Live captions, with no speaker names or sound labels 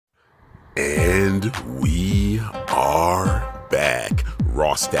And we are back.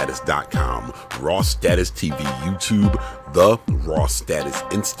 RawStatus.com, Raw Status TV YouTube, the Raw Status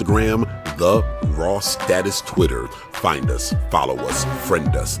Instagram, the Raw Status Twitter. Find us, follow us,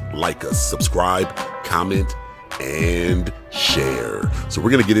 friend us, like us, subscribe, comment, and share. So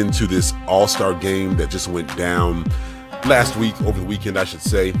we're going to get into this All-Star game that just went down last week, over the weekend, I should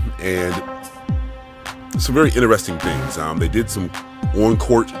say, and some very interesting things. They did some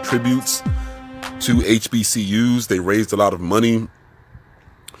on-court tributes to HBCUs. They raised a lot of money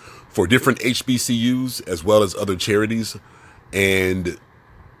for different HBCUs as well as other charities, and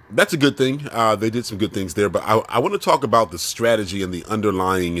that's a good thing. They did some good things there, but I want to talk about the strategy and the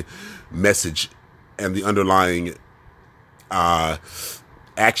underlying message and the underlying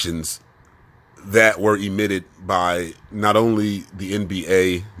actions that were emitted by not only the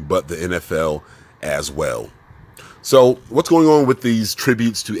NBA, but the NFL as well. So what's going on with these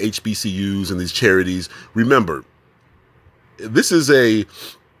tributes to HBCUs and these charities? Remember, this is a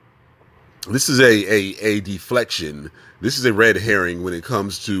deflection. This is a red herring when it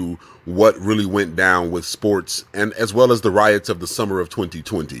comes to what really went down with sports, and as well as the riots of the summer of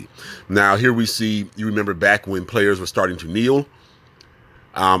 2020. Now, here we see, you remember back when players were starting to kneel.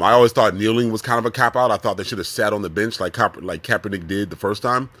 I always thought kneeling was kind of a cop-out. I thought they should have sat on the bench like Kaepernick did the first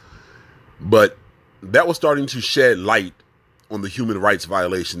time. But that was starting to shed light on the human rights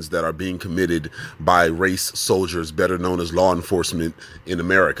violations that are being committed by race soldiers, better known as law enforcement in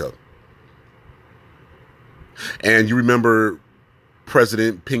America. And you remember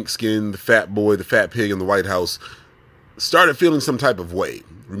President Pink Skin, the fat boy, the fat pig in the White House, started feeling some type of way.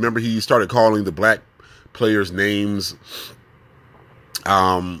 Remember, he started calling the black players names,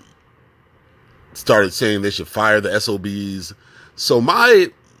 started saying they should fire the SOBs. So my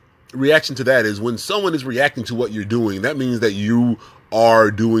reaction to that is, when someone is reacting to what you're doing, that means that you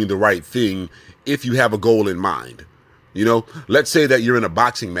are doing the right thing if you have a goal in mind. You know, let's say that you're in a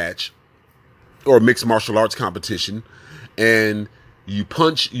boxing match or a mixed martial arts competition, and you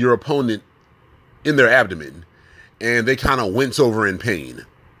punch your opponent in their abdomen and they kind of wince over in pain.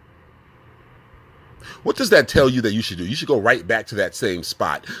 What does that tell you that you should do? You should go right back to that same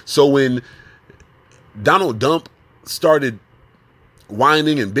spot. So when Donald Dump started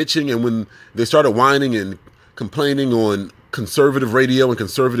whining and bitching, and when they started whining and complaining on conservative radio and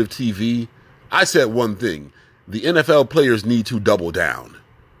conservative TV, I said one thing: the NFL players need to double down.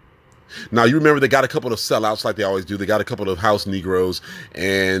 Now, you remember they got a couple of sellouts like they always do. They got a couple of house Negroes,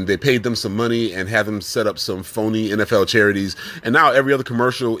 and they paid them some money and had them set up some phony NFL charities. And now every other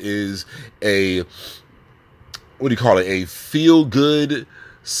commercial is a, what do you call it, a feel-good,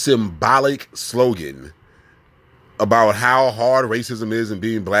 symbolic slogan about how hard racism is in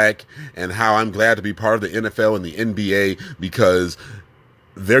being black, and how I'm glad to be part of the NFL and the NBA because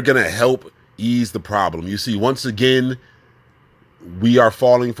they're going to help ease the problem. You see, once again, we are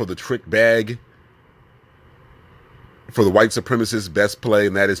falling for the trick bag for the white supremacists' best play,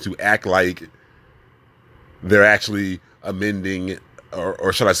 and that is to act like they're actually amending,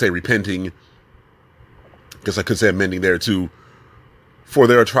 or should I say repenting, because I could say amending there too, for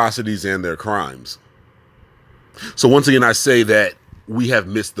their atrocities and their crimes. So once again, I say that we have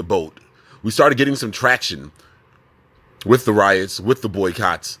missed the boat. We started getting some traction with the riots, with the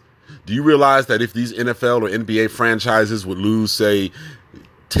boycotts. Do you realize that if these NFL or NBA franchises would lose, say,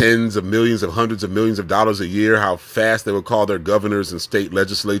 tens of millions of hundreds of millions of dollars a year, how fast they would call their governors and state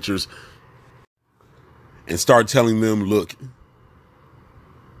legislatures and start telling them, look,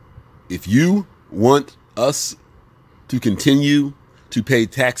 if you want us to continue to pay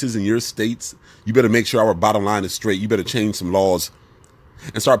taxes in your states, you better make sure our bottom line is straight. You better change some laws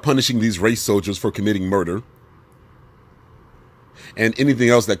and start punishing these race soldiers for committing murder and anything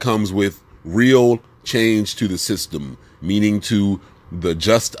else that comes with real change to the system, meaning to the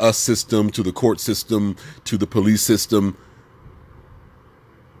just us system, to the court system, to the police system.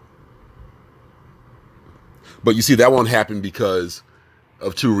 But you see, that won't happen because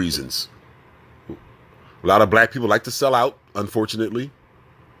of two reasons. A lot of black people like to sell out, unfortunately,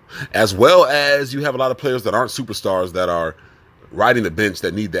 as well as you have a lot of players that aren't superstars that are riding the bench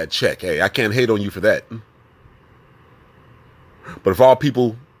that need that check. Hey, I can't hate on you for that. But if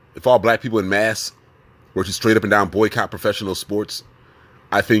all black people in mass were to straight up and down boycott professional sports,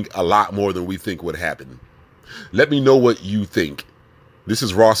 I think a lot more than we think would happen. Let me know what you think. This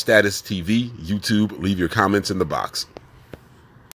is Raw Status TV, YouTube. Leave your comments in the box.